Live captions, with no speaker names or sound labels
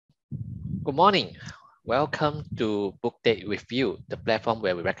Good morning. Welcome to Book Date with You, the platform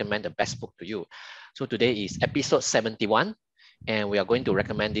where we recommend the best book to you. So today is episode 71, and we are going to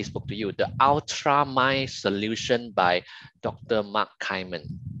recommend this book to you, The UltraMind Solution by Dr. Mark Hyman.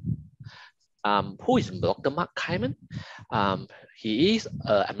 Who is Dr. Mark Hyman? He is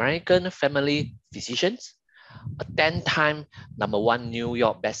an American family physician, a 10-time #1 New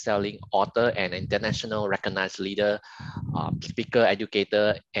York best-selling author and international recognized leader, speaker,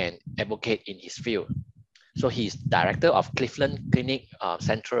 educator, and advocate in his field. So he's director of Cleveland Clinic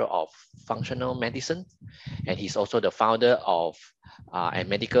Center of Functional Medicine, and he's also the founder of and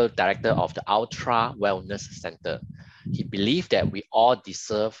medical director of the Ultra Wellness Center. He believes that we all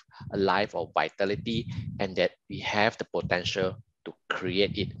deserve a life of vitality and that we have the potential to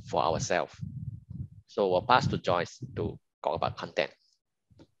create it for ourselves. So I'll pass to Joyce to talk about content.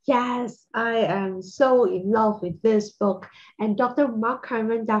 Yes, I am so in love with this book. And Dr. Mark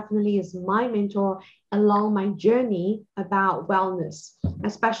Hyman definitely is my mentor along my journey about wellness,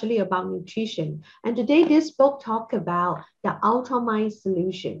 especially about nutrition. And today, this book talks about the UltraMind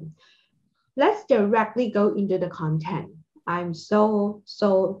solution. Let's directly go into the content. I'm so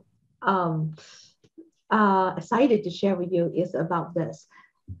um, excited to share with you is about this.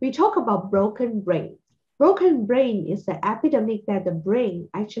 We talk about broken brain. Broken brain is the epidemic that the brain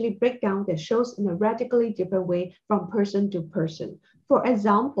actually breaks down that shows in a radically different way from person to person. For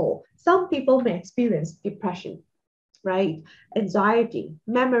example, some people may experience depression, right? Anxiety,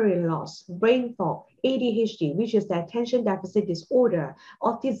 memory loss, brain fog, ADHD, which is the attention deficit disorder,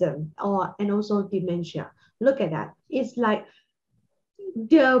 autism, and also dementia. Look at that. It's like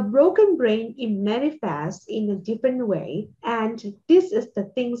the broken brain, it manifests in a different way, and this is the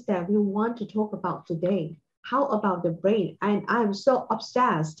things that we want to talk about today. How about the brain? And I'm so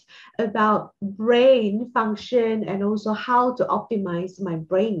obsessed about brain function and also how to optimize my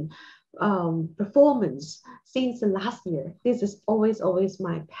brain performance since the last year. This is always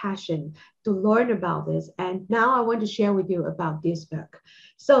my passion to learn about this, and now I want to share with you about this book.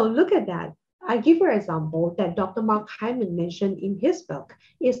 So look at that. I give you an example that Dr. Mark Hyman mentioned in his book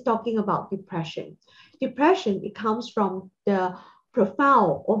is talking about depression. Depression, it comes from the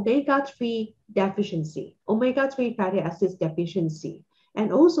profound omega-3 deficiency, omega-3 fatty acids deficiency,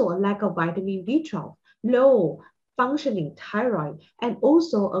 and also a lack of vitamin B12, low functioning thyroid, and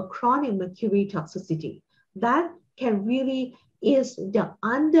also a chronic mercury toxicity. That can really is the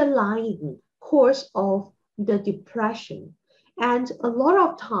underlying cause of the depression. And a lot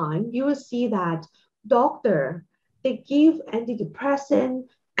of time you will see that doctor, they give antidepressant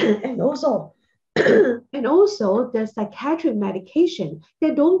and also and also the psychiatric medication,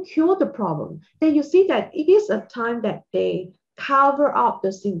 they don't cure the problem. Then you see that it is a time that they cover up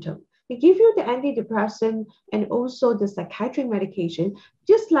the symptom. They give you the antidepressant and also the psychiatric medication,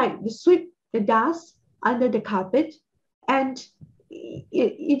 just like the sweep the dust under the carpet, and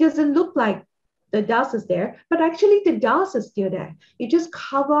it doesn't look like the dust is there, but actually the dust is still there. You just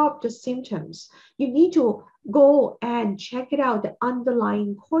cover up the symptoms. You need to go and check it out, the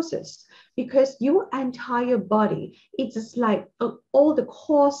underlying causes, because your entire body, it's just like all the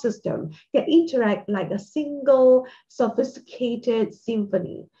core system that interact like a single sophisticated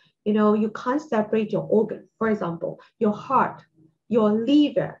symphony. You know, you can't separate your organ. For example, your heart, your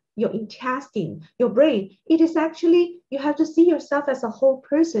liver, your intestine, your brain. It is actually, you have to see yourself as a whole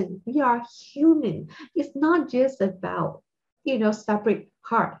person. We are human. It's not just about, separate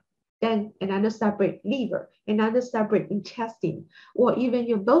heart, then another separate liver, another separate intestine, or even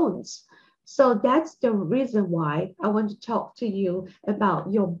your bones. So that's the reason why I want to talk to you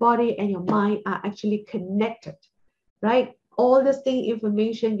about your body and your mind are actually connected, right? All the same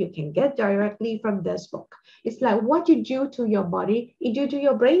information you can get directly from this book. It's like what you do to your body, you do to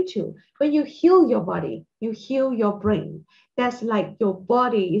your brain too. When you heal your body, you heal your brain. That's like your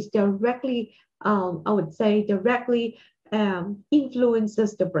body is directly, I would say, directly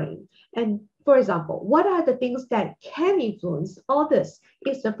influences the brain. And for example, what are the things that can influence all this?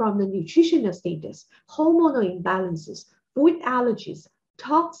 Is from the nutritional status, hormonal imbalances, food allergies,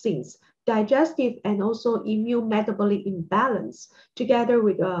 toxins, digestive and also immune metabolic imbalance together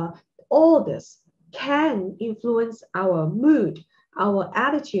with all this can influence our mood, our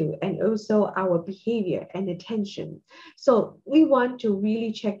attitude, and also our behavior and attention. So we want to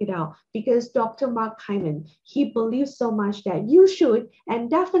really check it out because Dr. Mark Hyman, he believes so much that you should, and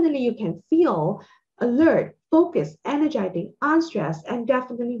definitely you can feel alert, focused, energetic, unstressed, and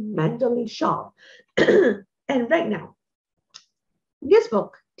definitely mentally sharp. And right now, this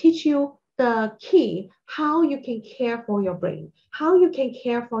book teach you the key how you can care for your brain, how you can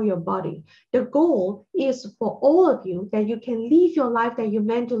care for your body. The goal is for all of you that you can live your life that you're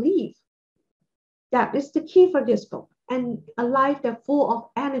meant to live. That is the key for this book. And a life that's full of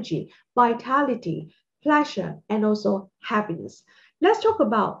energy, vitality, pleasure, and also happiness. Let's talk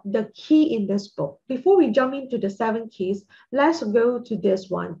about the key in this book. Before we jump into the 7 keys, let's go to this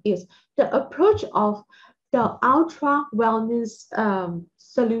one is the approach of the ultra wellness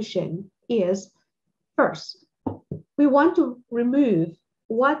solution is first, we want to remove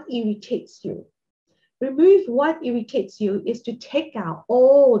what irritates you. Remove what irritates you is to take out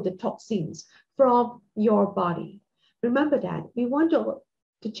all the toxins from your body. Remember that. We want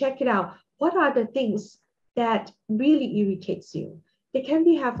to check it out. What are the things that really irritates you? They can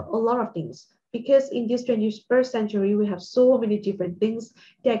be have a lot of things because in this 21st century, we have so many different things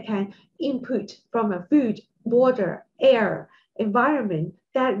that can input from a food, water, air, environment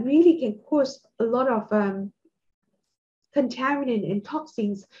that really can cause a lot of contaminant and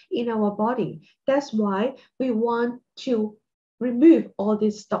toxins in our body. That's why we want to remove all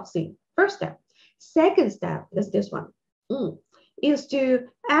these toxins. First step. Second step is this one, is to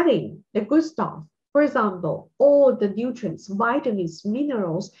adding the good stuff. For example, all the nutrients, vitamins,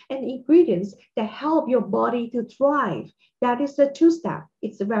 minerals, and ingredients that help your body to thrive. That is the 2 step.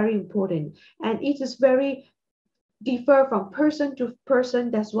 It's very important. And it is very differ from person to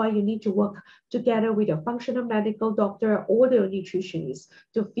person. That's why you need to work together with a functional medical doctor or the nutritionist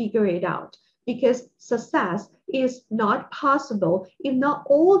to figure it out. Because success is not possible if not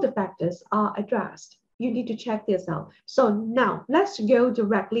all the factors are addressed. You need to check this out. So now let's go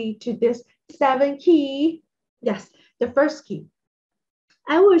directly to this 7 key. Yes, the first key.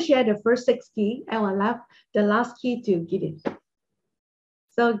 I will share the first 6 key. I will leave the last key to Gideon.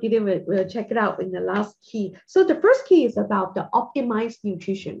 So Gideon will check it out in the last key. So the first key is about the optimized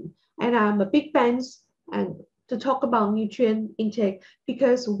nutrition. And I'm a big fan and to talk about nutrient intake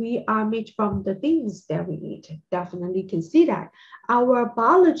because we are made from the things that we eat. Definitely can see that. Our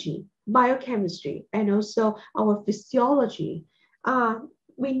biology, biochemistry, and also our physiology,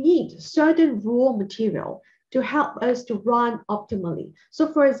 we need certain raw material to help us to run optimally.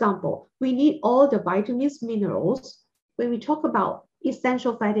 So for example, we need all the vitamins, minerals. When we talk about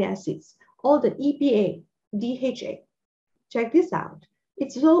essential fatty acids, all the EPA, DHA. Check this out.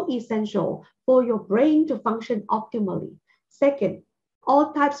 It's so essential for your brain to function optimally. Second,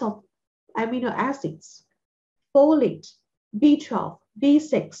 all types of amino acids, folate, B12,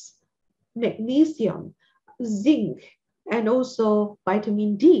 B6, magnesium, zinc, and also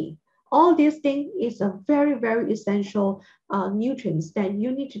vitamin D. All these things is a very, very essential nutrients that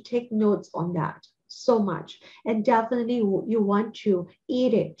you need to take notes on that so much. And definitely you want to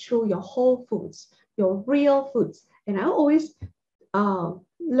eat it through your whole foods, your real foods. And I always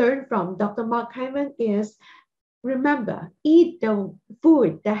learn from Dr. Mark Hyman is remember, eat the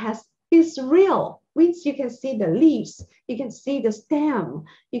food that is real. Means you can see the leaves, you can see the stem,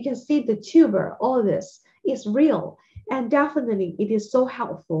 you can see the tuber, all this is real. And definitely it is so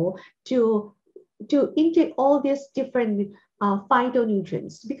helpful to intake all these different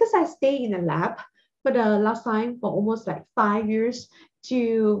phytonutrients because I stay in a lab for the last time for almost like 5 years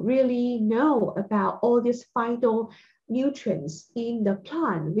to really know about all these phytonutrients in the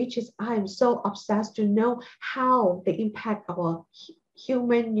plant, which is I'm so obsessed to know how they impact our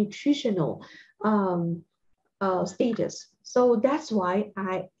human nutritional status. So that's why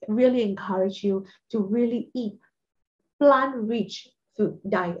I really encourage you to really eat plant-rich food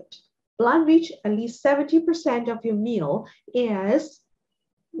diet. Plant-rich, at least 70% of your meal is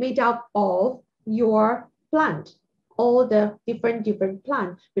made up of your plant, all the different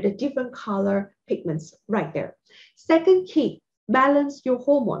plant with a different color pigments right there. Second key, balance your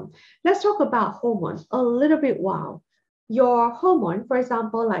hormone. Let's talk about hormones a little bit while. Your hormone, for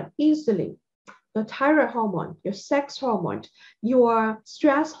example, like insulin, your thyroid hormone, your sex hormone, your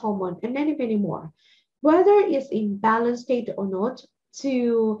stress hormone, and many, many more. Whether it's in balanced state or not,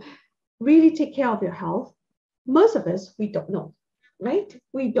 to really take care of your health, most of us, we don't know, right?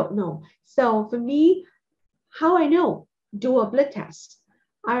 We don't know. So for me, how I know? Do a blood test.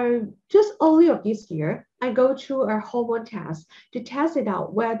 I just earlier this year, I go through a hormone test to test it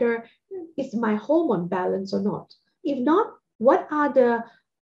out whether it's my hormone balance or not. If not, what are the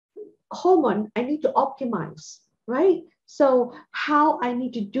hormone I need to optimize, right? So how I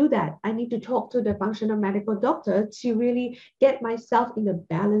need to do that, I need to talk to the functional medical doctor to really get myself in a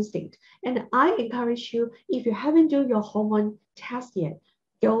balanced state. And I encourage you, if you haven't done your hormone test yet,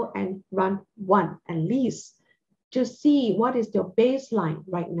 go and run one at least to see what is your baseline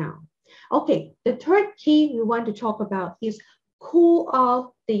right now. Okay, the third key we want to talk about is cool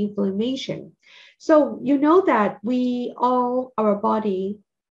off the inflammation. So you know that our body,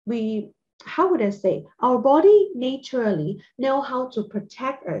 we how would I say, our body naturally know how to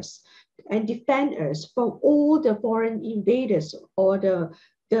protect us and defend us from all the foreign invaders or the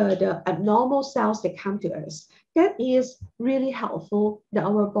abnormal cells that come to us. That is really helpful that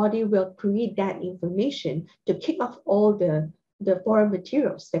our body will create that information to kick off all the foreign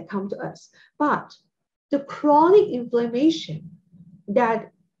materials that come to us. But the chronic inflammation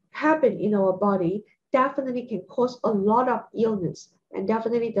that happen in our body definitely can cause a lot of illness and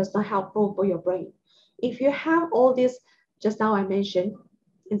definitely does not help for your brain. If you have all this, just now I mentioned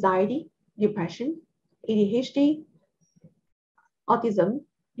anxiety, depression, ADHD, autism,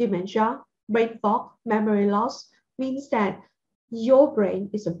 dementia, brain fog, memory loss, means that your brain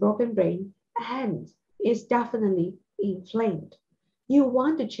is a broken brain and is definitely inflamed. You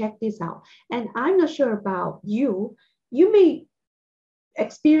want to check this out. And I'm not sure about you. You may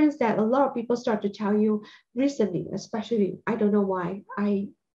experience that a lot of people start to tell you recently, especially, I don't know why. I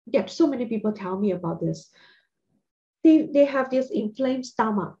get so many people tell me about this. They have this inflamed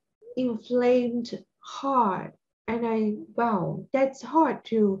stomach, inflamed heart. And wow, that's hard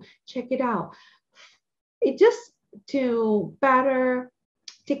to check it out. It just to better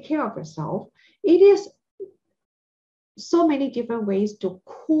take care of yourself. It is so many different ways to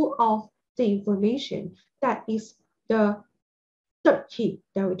cool off the inflammation. That is the third key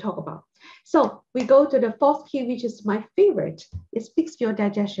that we talk about. So we go to the fourth key, which is my favorite. It's fix your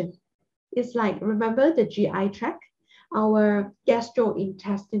digestion. It's like, remember the GI tract, our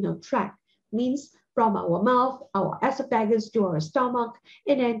gastrointestinal tract means from our mouth, our esophagus to our stomach,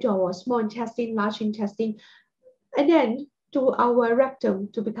 and then to our small intestine, large intestine, and then to our rectum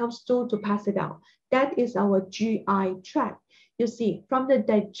to become stool to pass it out. That is our GI tract. You see, from the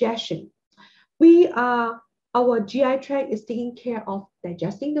digestion, we are our GI tract is taking care of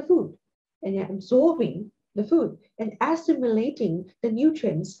digesting the food and then absorbing the food and assimilating the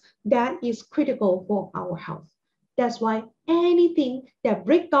nutrients that is critical for our health. That's why anything that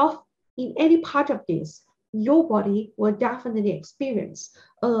breaks off in any part of this, your body will definitely experience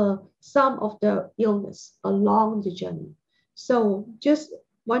some of the illness along the journey. So just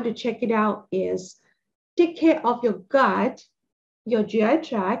want to check it out is take care of your gut, your GI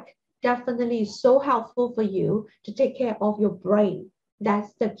tract, definitely so helpful for you to take care of your brain.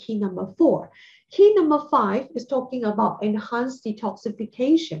 That's the key number 4. Key number 5 is talking about enhanced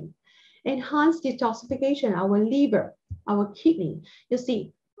detoxification. Enhanced detoxification, our liver, our kidney. You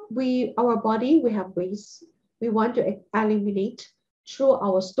see, our body, we have waste. We want to eliminate through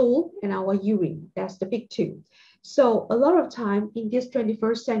our stool and our urine. That's the big two. So a lot of time in this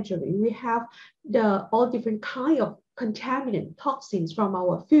 21st century, we have the all different kind of contaminant toxins from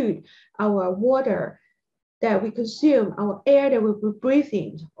our food, our water that we consume, our air that we breathe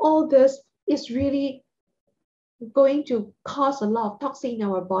in. All this is really going to cause a lot of toxin in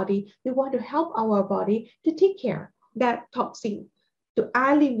our body. We want to help our body to take care that toxin to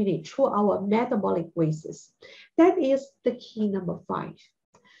eliminate through our metabolic wastes. That is the key number 5.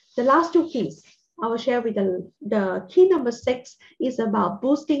 The last 2 keys I will share with the key number 6 is about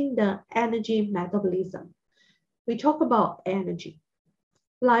boosting the energy metabolism. We talk about energy.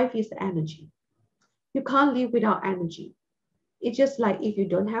 Life is energy. You can't live without energy. It's just like if you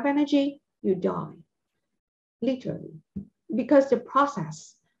don't have energy, you die. Literally. Because the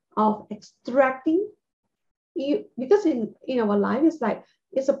process of extracting because in our life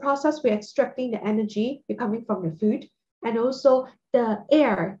it's a process we're extracting the energy coming from the food and also the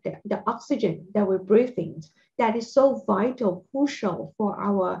air, the oxygen that we're breathing that is so vital, crucial for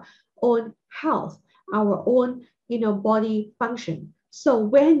our own health, our own body function. So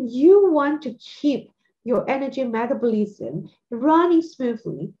when you want to keep your energy metabolism running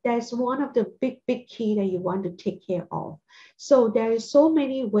smoothly, that's one of the big key that you want to take care of. So there is so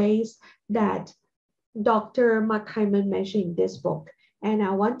many ways that Dr. Mark Hyman mentioned in this book. And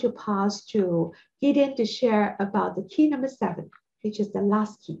I want to pass to Gideon to share about the key number 7, which is the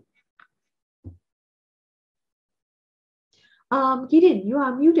last key. Gideon, you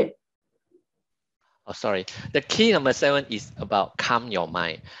are muted. Oh, sorry. The key number 7 is about calm your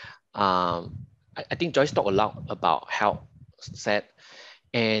mind. I think Joyce talked a lot about health set,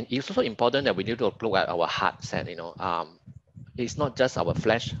 and it's also important that we need to look at our heart set. It's not just our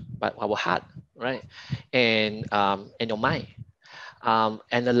flesh, but our heart, right? And your mind.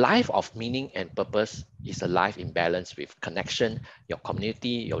 And a life of meaning and purpose is a life in balance with connection, your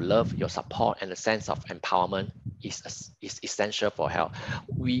community, your love, your support, and a sense of empowerment is essential for health.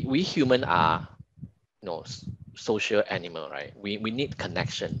 We human are social animal, right? We need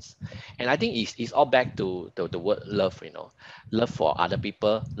connections, and I think it's all back to the word love. Love for other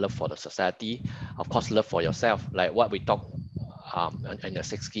people, love for the society, of course love for yourself, like what we talked in the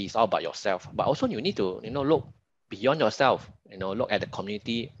 60s, it's all about yourself. But also you need to, look beyond yourself, look at the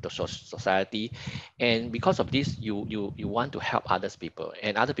community, the society. And because of this, you want to help others people,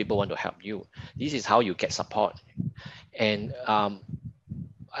 and other people want to help you. This is how you get support. And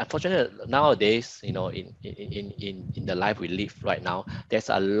unfortunately nowadays, in the life we live right now, there's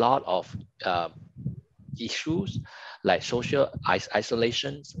a lot of issues like social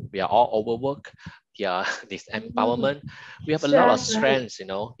isolations. We are all overworked. Yeah, this Mhm. empowerment. We have a lot of Stress, right? strengths,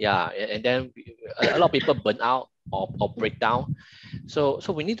 yeah, and then a lot of people burn out or break down. So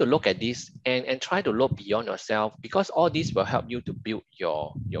we need to look at this and try to look beyond yourself, because all this will help you to build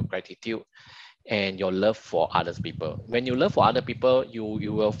your gratitude and your love for others people. When you love for other people,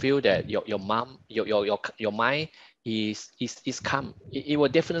 you will feel that your mom your mind is calm. It will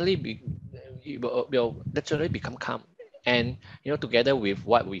definitely be, it will naturally become calm. And together with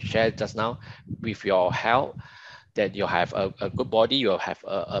what we shared just now, with your health, that you have a good body, you have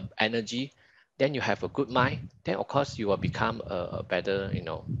a energy, then you have a good mind, then of course you will become a better,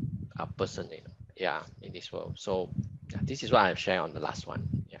 a person, yeah, in this world. So yeah, this is what I've shared on the last one.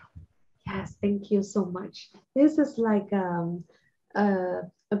 Yeah. Yes, thank you so much. This is like a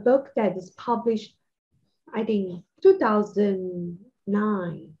book that is published, I think, 2009,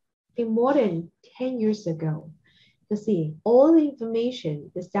 I think more than 10 years ago. You see, all the information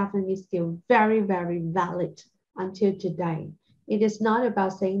is definitely still very, very valid until today. It is not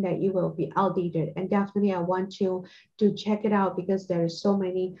about saying that it will be outdated. And definitely, I want you to check it out because there is so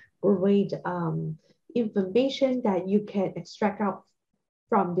many great information that you can extract out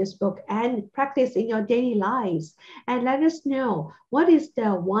from this book and practice in your daily lives. And let us know what is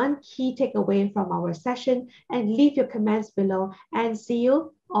the one key takeaway from our session, and leave your comments below, and see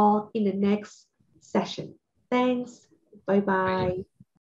you all in the next session. Thanks. Bye Bye. bye.